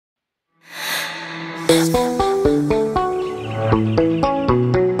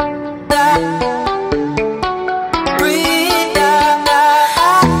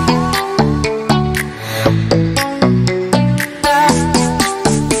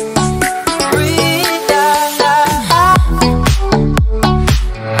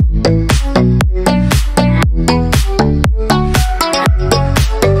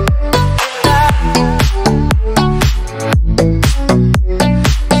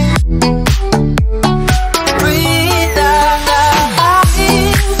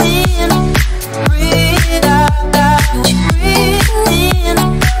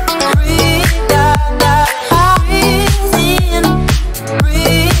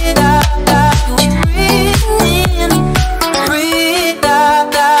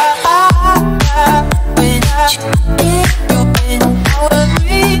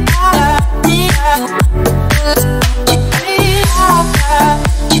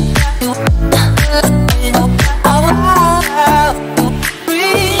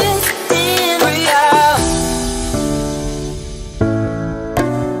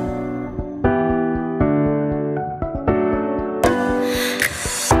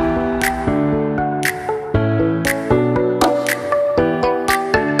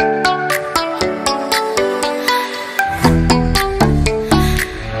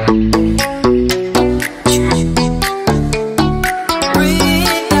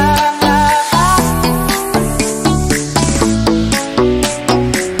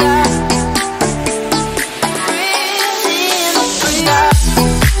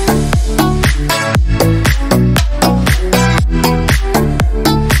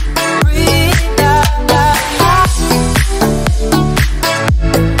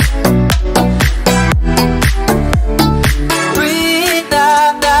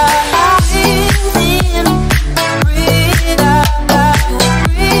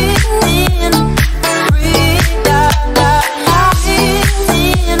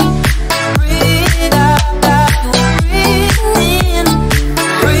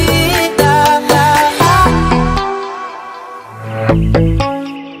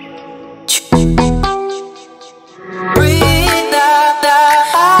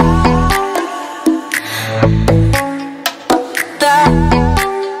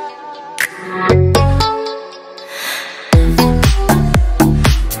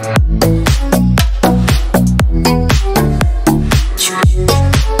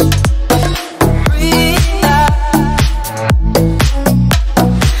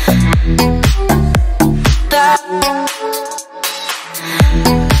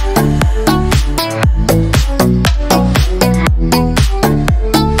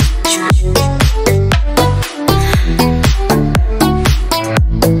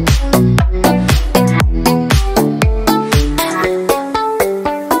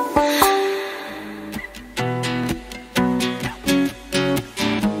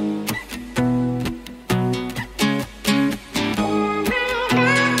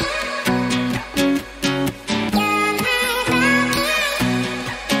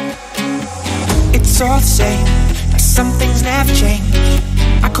it's all the same. Some things never change.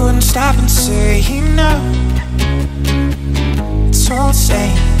 I couldn't stop and say no. It's all the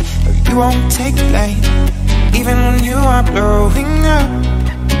same, but you won't take the blame, even when you are blowing up.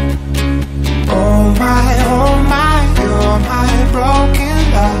 Oh my, you're my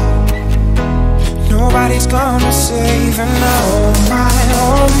broken love. Nobody's gonna save her now. Oh my,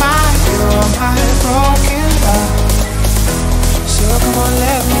 you're my broken love. So come on,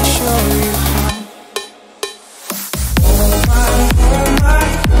 let me show you how. Oh my, you're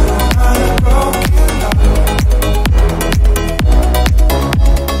my broken love. Oh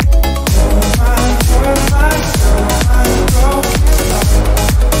my, you're my broken love.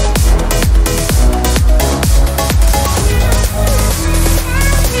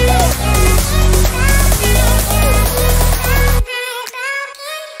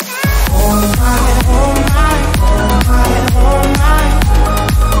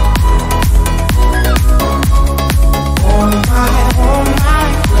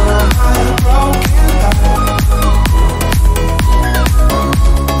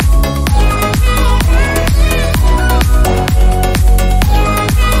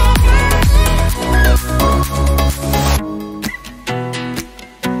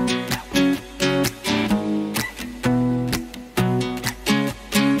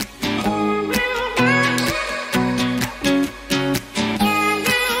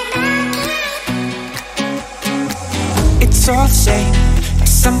 It's all the same, like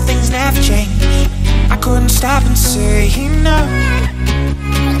some things never change. I couldn't stop and say no.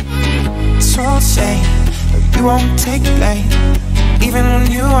 It's all the same, but you won't take the blame, even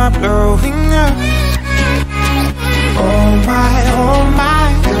when you are blowing up.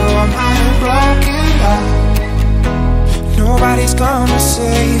 you're my broken love. Nobody's gonna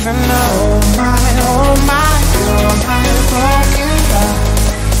save and oh my, you're my broken love.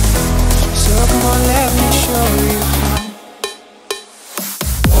 So come on, let me show you how.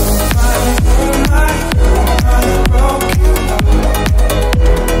 Oh my, you're my broken love.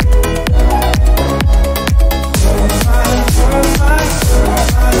 Oh my, you're my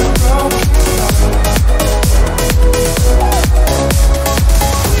broken love.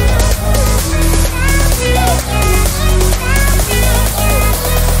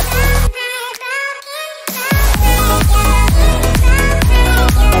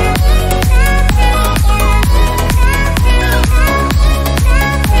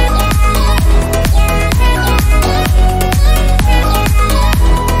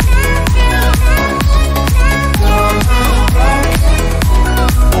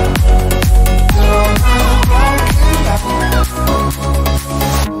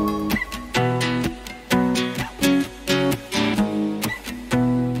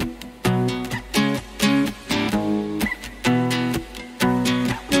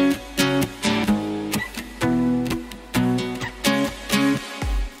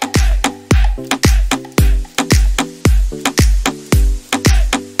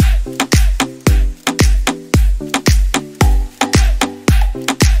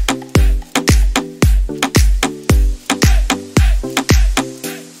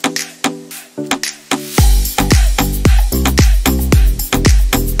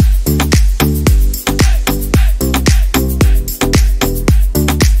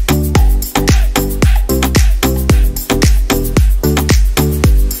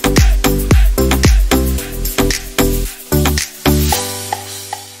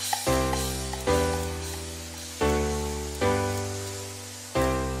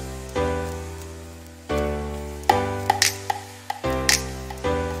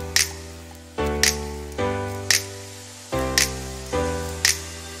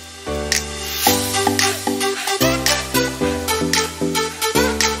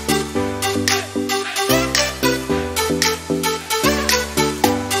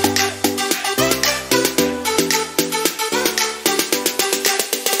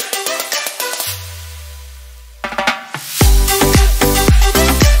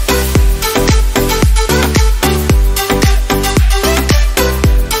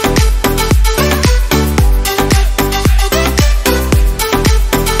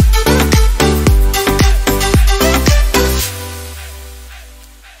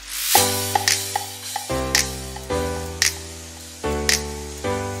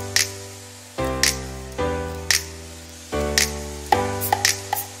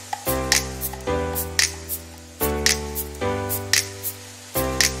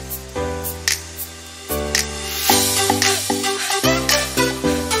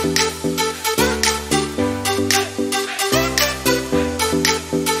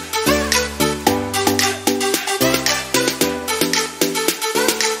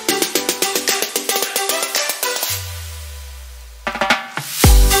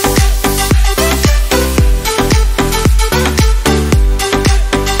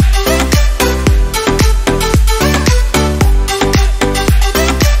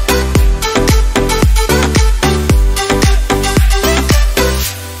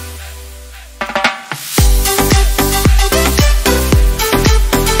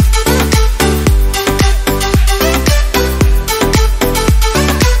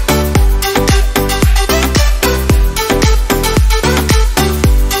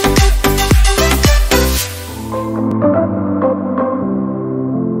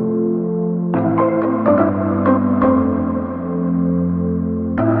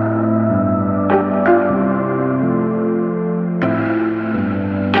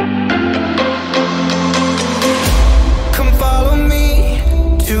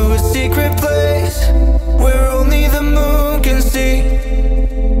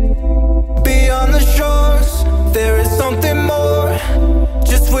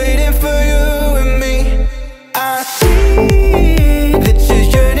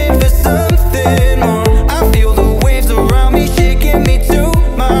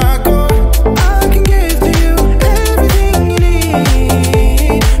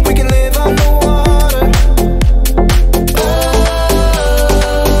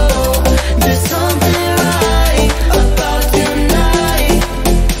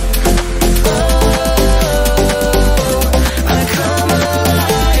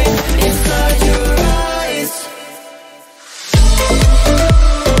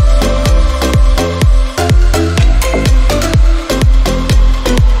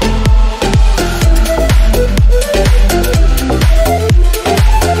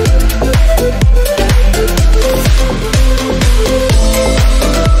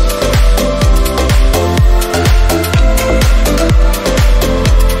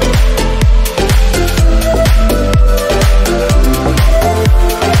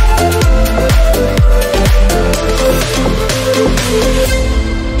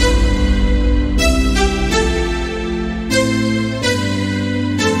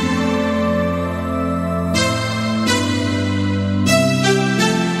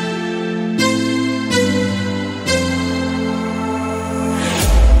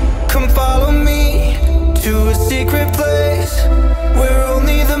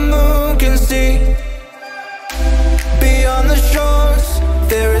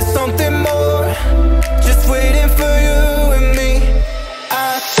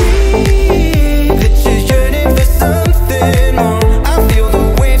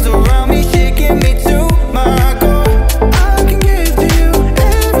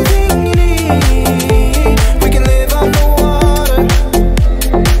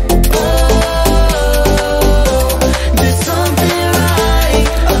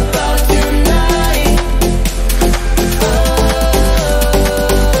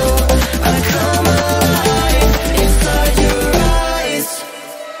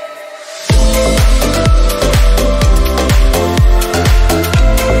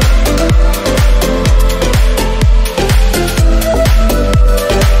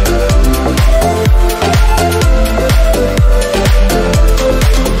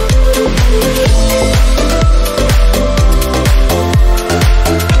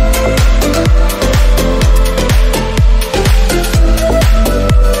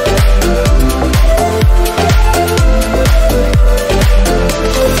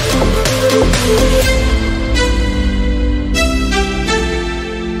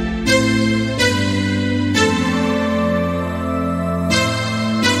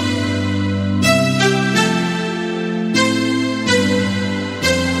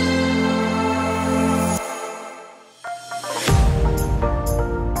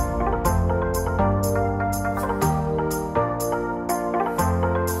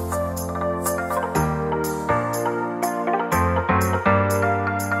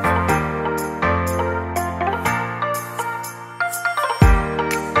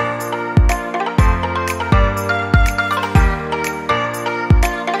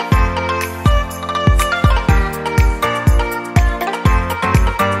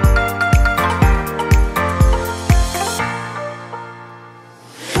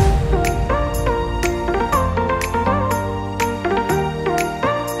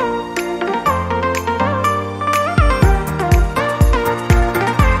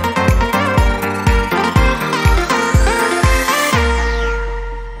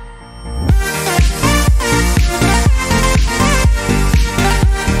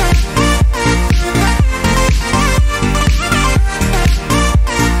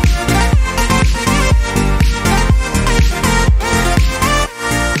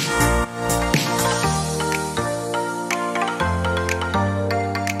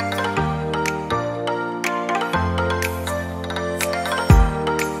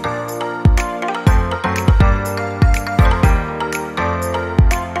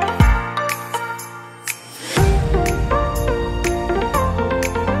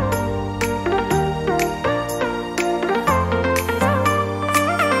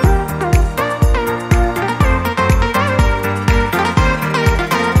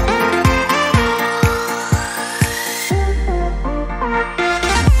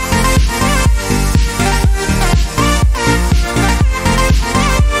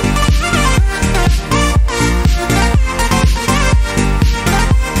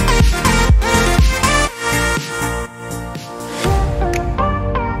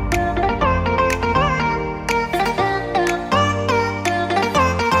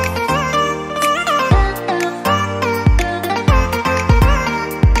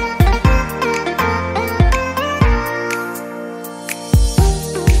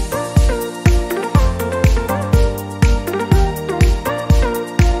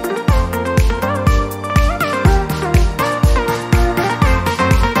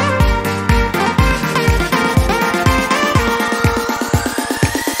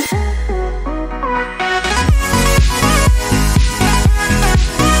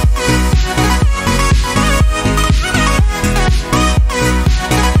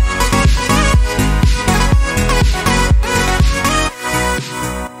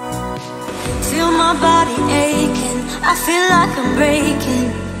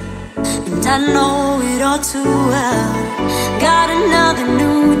 I know it all too well. Got another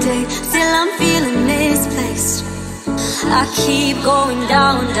new day, still I'm feeling misplaced. I keep going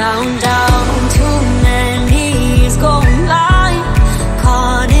down, down, down. Too many years going by,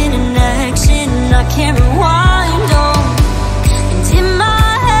 caught in an action I can't rewind. Oh, and in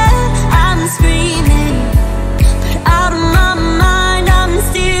my head I'm screaming, but out of my mind I'm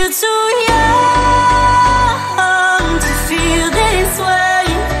still too young to feel this way.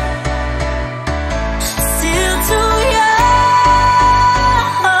 Still too young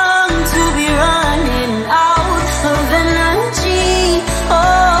to be running out of energy.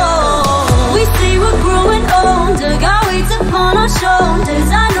 Oh, we say we're growing older, got weights upon our shoulders.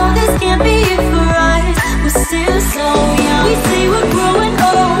 I know this can't be it for us, we're still so young. We say we're growing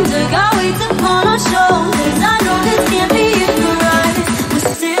older, got weights upon our shoulders. I know this can't be it for us, we're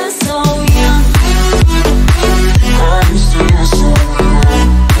still so young. I'm still so young.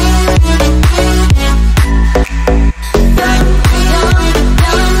 Young, young,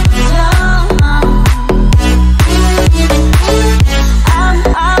 young, young. I'm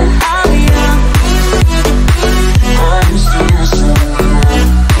young. I'm still so young.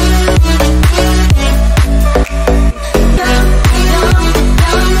 Young, young,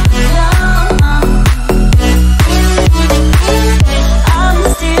 young, young. I'm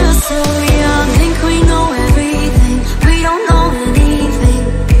still so young. Think we know everything, we don't know anything.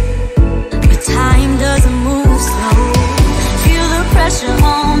 But time doesn't move slow. Feel the pressure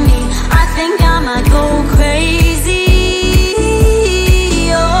on me, I think I might go crazy.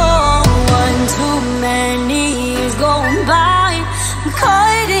 Oh, one too many years going by, I'm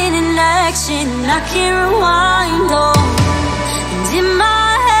caught in an action I can't rewind. Oh, and in my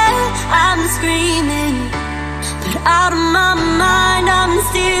head I'm screaming, but out of my mind I'm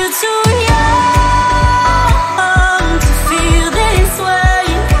still too young to feel this way.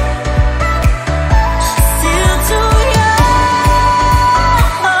 Still too young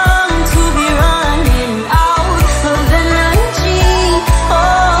to be running out of energy.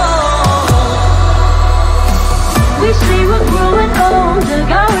 Oh, we say we're growing older,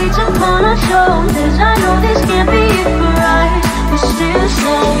 got weights upon our shoulders. I know this can't be it for us, we're still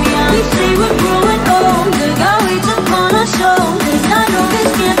so young. We say we're growing older, got weights upon our shoulders. I know this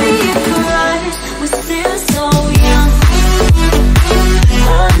can't be it for us,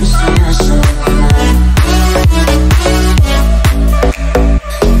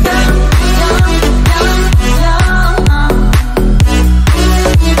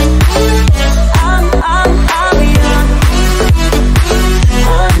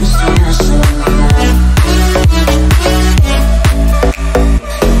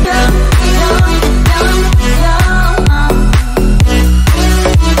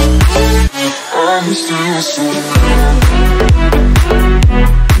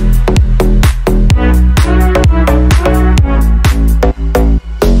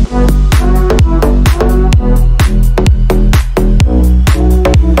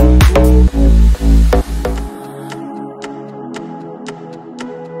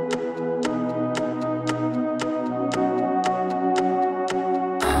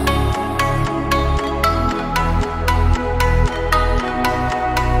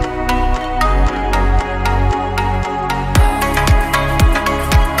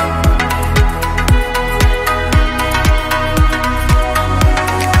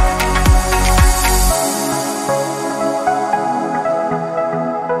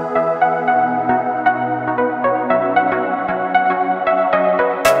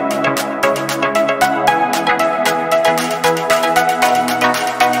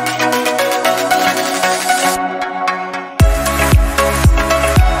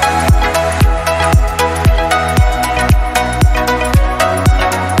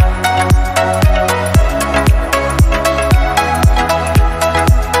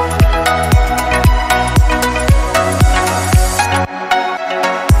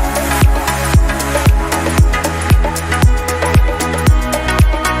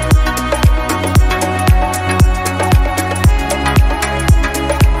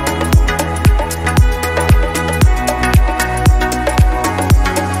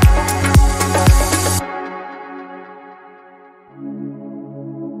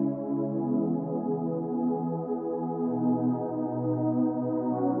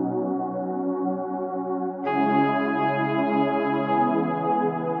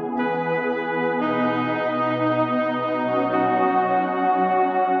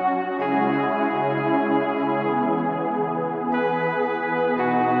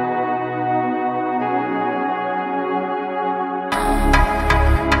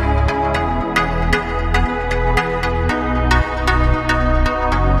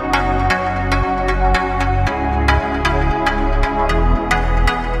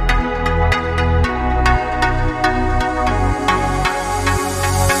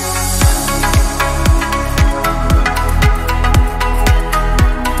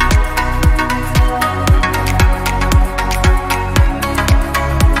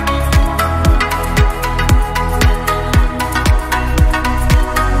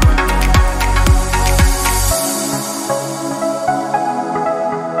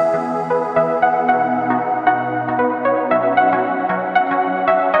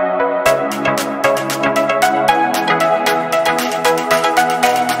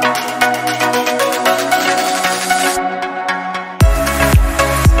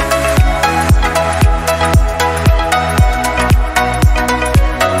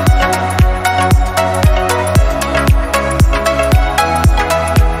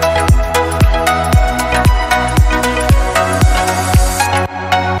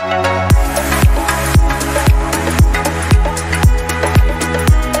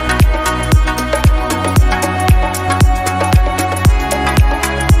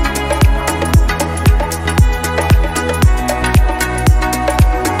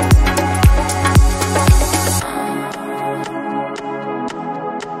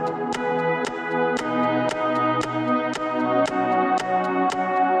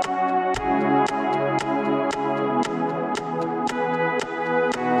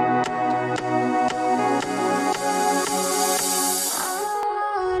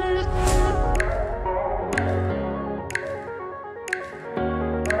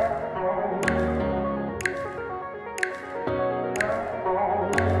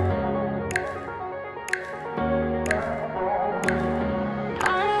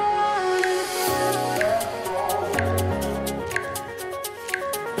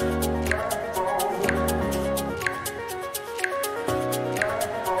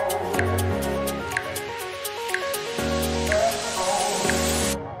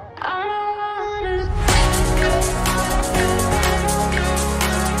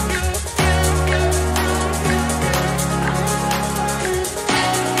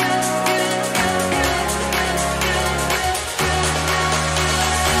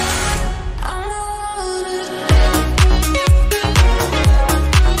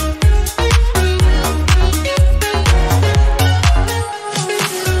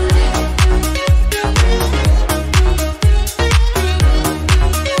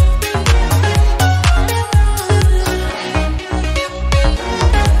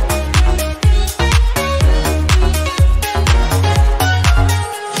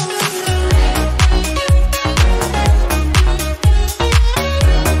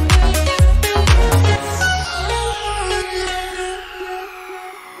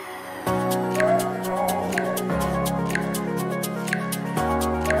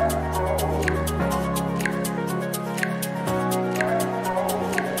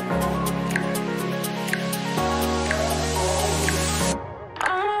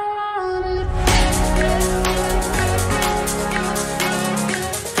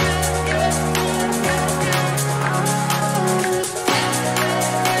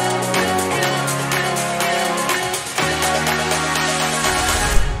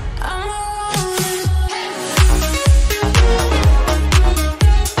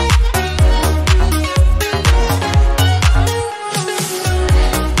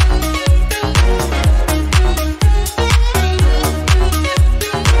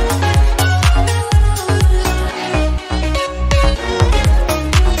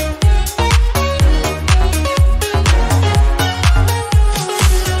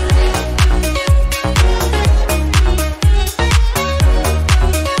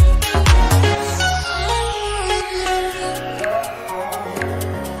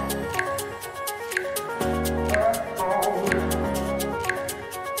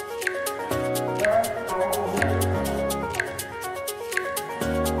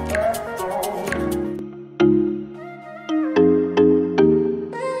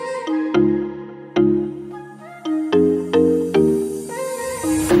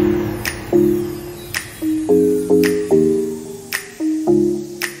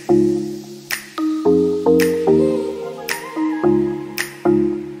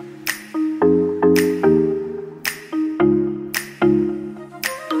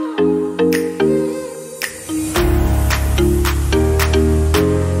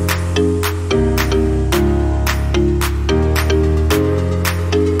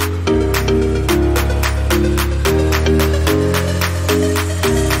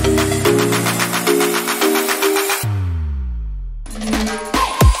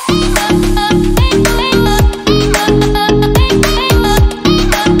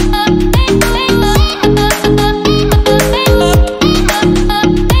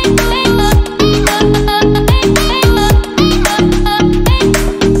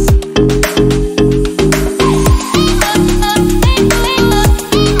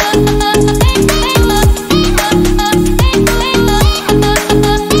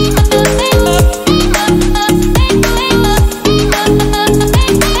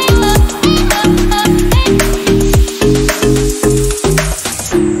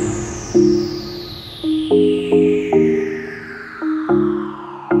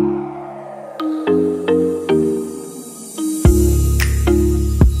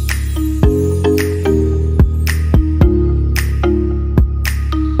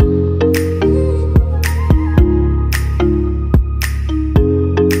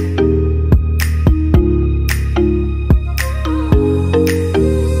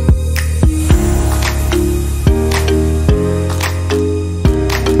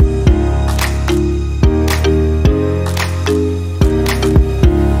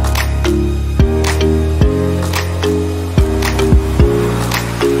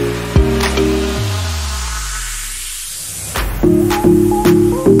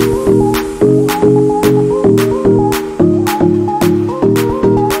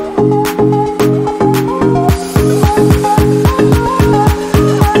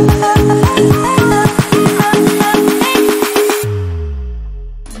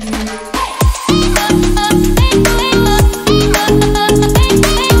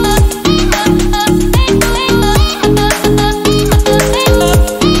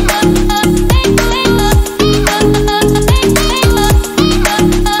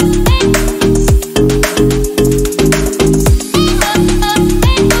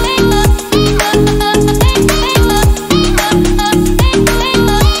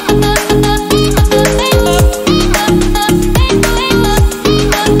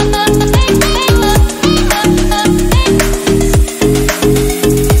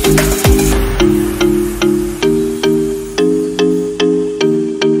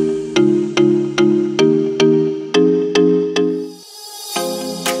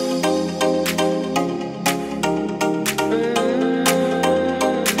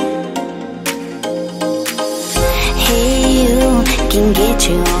 can't get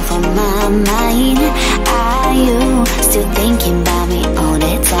you off of my mind. Are you still thinking about me all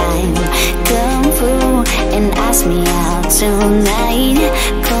the time? Come through and ask me out tonight.